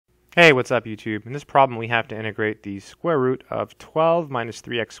Hey, what's up YouTube? In this problem we have to integrate the square root of 12 minus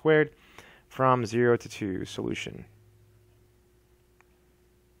 3x squared from 0 to 2 solution.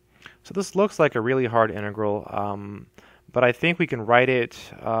 So this looks like a really hard integral, but I think we can write it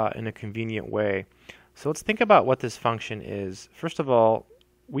in a convenient way. So let's think about what this function is. First of all,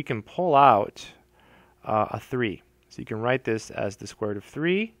 we can pull out a 3. So you can write this as the square root of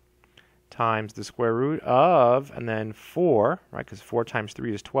 3 times the square root of, and then 4, right, because 4 times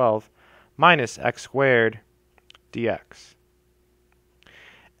 3 is 12, minus x squared dx.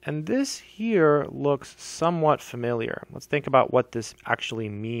 And this here looks somewhat familiar. Let's think about what this actually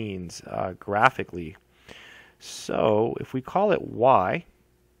means graphically. So if we call it y,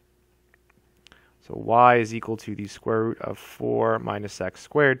 so y is equal to the square root of 4 minus x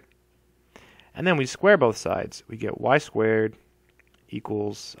squared, and then we square both sides, we get y squared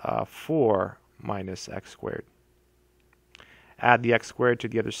equals 4 minus x squared. Add the x squared to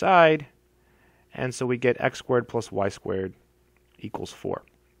the other side, and so we get x squared plus y squared equals 4.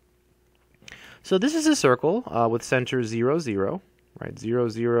 So this is a circle with center 0, 0. Right? 0,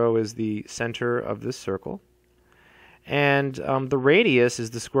 0 is the center of this circle. And the radius is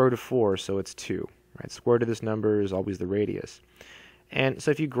the square root of 4, so it's 2. Right? Square root of this number is always the radius. And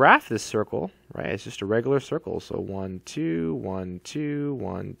so if you graph this circle, right, it's just a regular circle. So 1, 2, 1, 2,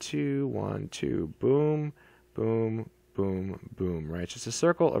 1, 2, 1, 2, boom, boom, boom, boom, right? It's just a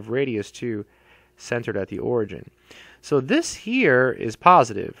circle of radius 2 centered at the origin. So this here is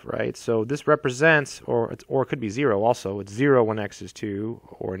positive, right? So this represents, or it could be 0 also. It's 0 when x is 2,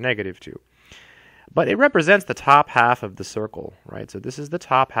 or negative 2. But it represents the top half of the circle, right? So this is the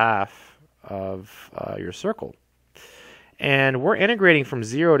top half of your circle. And we're integrating from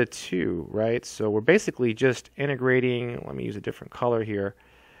 0 to 2, right? So we're basically just integrating, let me use a different color here,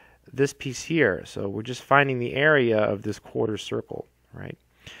 this piece here. So we're just finding the area of this quarter circle, right?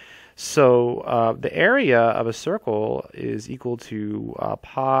 So the area of a circle is equal to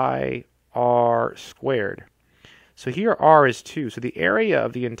pi r squared. So here r is 2. So the area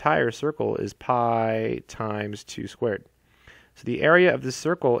of the entire circle is pi times 2 squared. So the area of this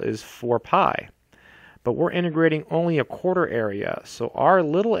circle is 4 pi. But we're integrating only a quarter area. So our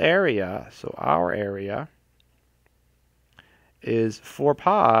little area, so our area, is 4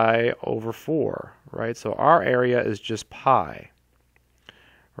 pi over 4, right? So our area is just pi,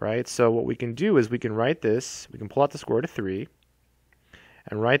 right? So what we can do is we can write this, we can pull out the square root of 3,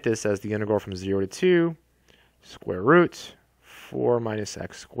 and write this as the integral from 0 to 2, square root 4 minus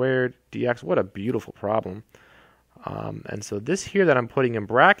x squared dx. What a beautiful problem. And so this here that I'm putting in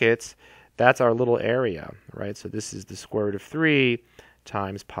brackets, that's our little area, right? So this is the square root of 3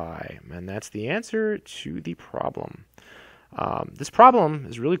 times pi, and that's the answer to the problem. This problem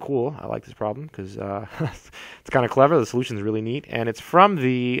is really cool. I like this problem because it's kind of clever. The solution is really neat, and it's from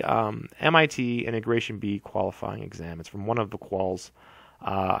the MIT Integration B qualifying exam. It's from one of the quals.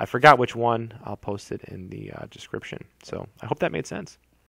 I forgot which one. I'll post it in the description. So I hope that made sense.